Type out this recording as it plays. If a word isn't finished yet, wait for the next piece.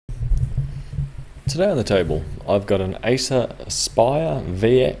Today on the table, I've got an Acer Aspire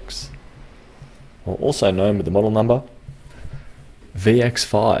VX, or also known with the model number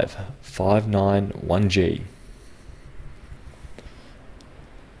VX5 591G.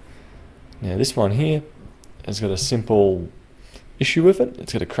 Now this one here has got a simple issue with it.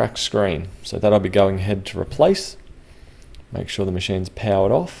 It's got a cracked screen, so that I'll be going ahead to replace. Make sure the machine's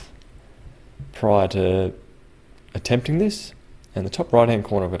powered off prior to attempting this. And the top right hand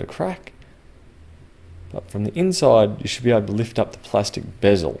corner I've got a crack. But from the inside, you should be able to lift up the plastic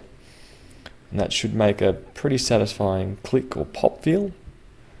bezel. And that should make a pretty satisfying click or pop feel,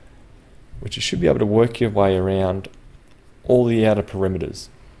 which you should be able to work your way around all the outer perimeters.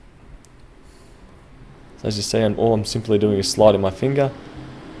 So as you see, all I'm simply doing is sliding my finger,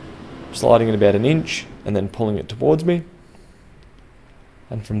 sliding it about an inch, and then pulling it towards me.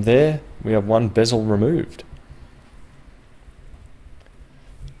 And from there, we have one bezel removed.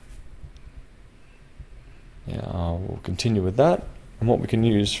 Now we'll continue with that, and what we can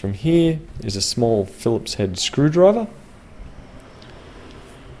use from here is a small Phillips head screwdriver,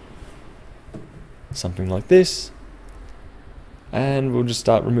 something like this, and we'll just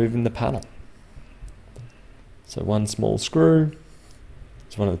start removing the panel. So one small screw,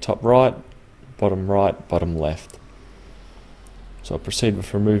 there's one at the top right, bottom left. So I'll proceed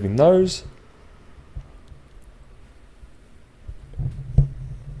with removing those.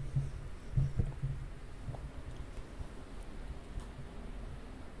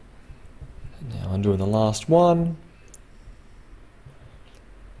 Now undoing the last one.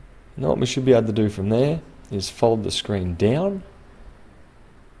 Now what we should be able to do from there is fold the screen down.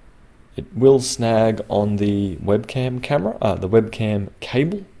 It will snag on the webcam camera, the webcam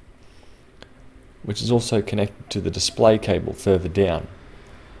cable, which is also connected to the display cable further down.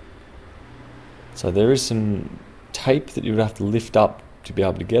 So there is some tape that you would have to lift up to be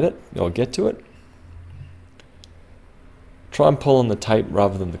able to get it, or get to it. Try and pull on the tape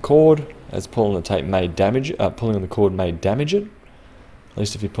rather than the cord, as pulling on the tape may damage it, pulling on the cord may damage it. At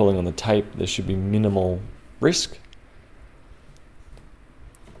least if you're pulling on the tape, there should be minimal risk.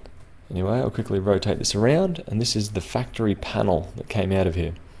 Anyway, I'll quickly rotate this around, and this is the factory panel that came out of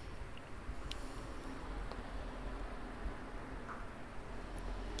here.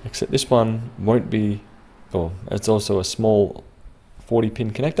 Except this one won't be, it's also a small 40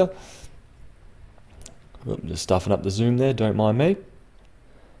 pin connector. Just stuffing up the zoom there, don't mind me.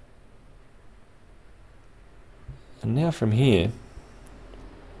 And now from here,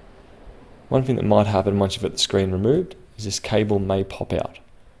 one thing that might happen once you've got the screen removed is this cable may pop out.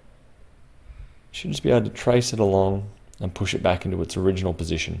 You should just be able to trace it along and push it back into its original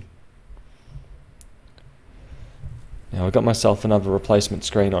position. Now I've got myself another replacement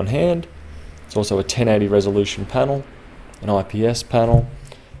screen on hand. It's also a 1080 resolution panel, an IPS panel,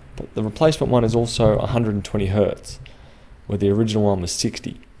 but the replacement one is also 120 Hz, where the original one was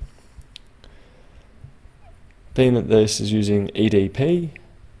 60. Being that this is using EDP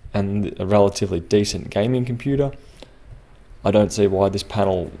and a relatively decent gaming computer, I don't see why this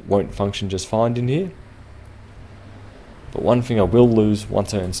panel won't function just fine in here. But one thing I will lose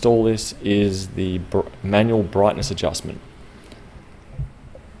once I install this is the manual brightness adjustment.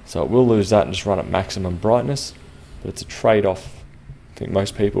 So it will lose that and just run at maximum brightness, but it's a trade-off I think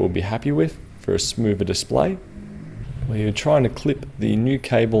most people will be happy with for a smoother display. Where you're trying to clip the new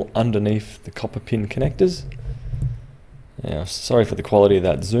cable underneath the copper pin connectors. Now, sorry for the quality of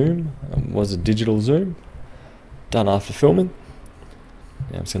that zoom, it was a digital zoom, done after filming.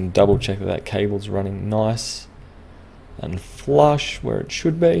 Now I'm just going to double check that cable's running nice and flush where it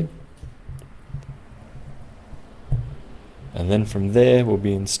should be. And then from there we'll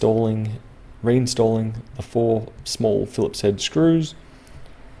be reinstalling the 4 small Phillips head screws.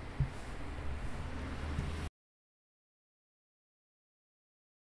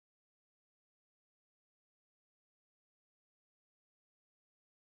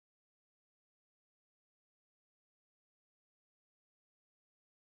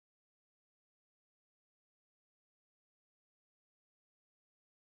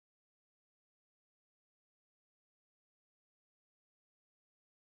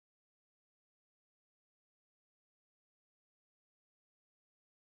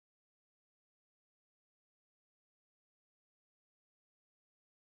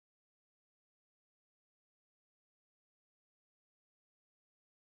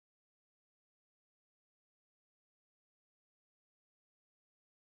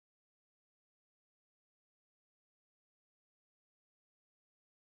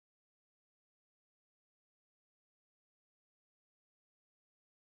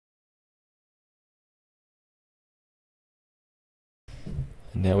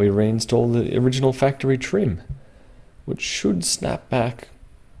 Now we reinstall the original factory trim, which should snap back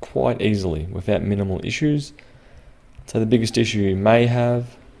quite easily without minimal issues. So the biggest issue you may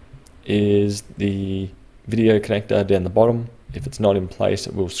have is the video connector down the bottom. If it's not in place,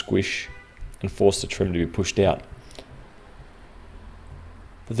 it will squish and force the trim to be pushed out.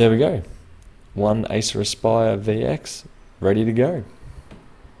 But there we go. One Acer Aspire VX ready to go.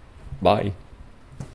 Bye.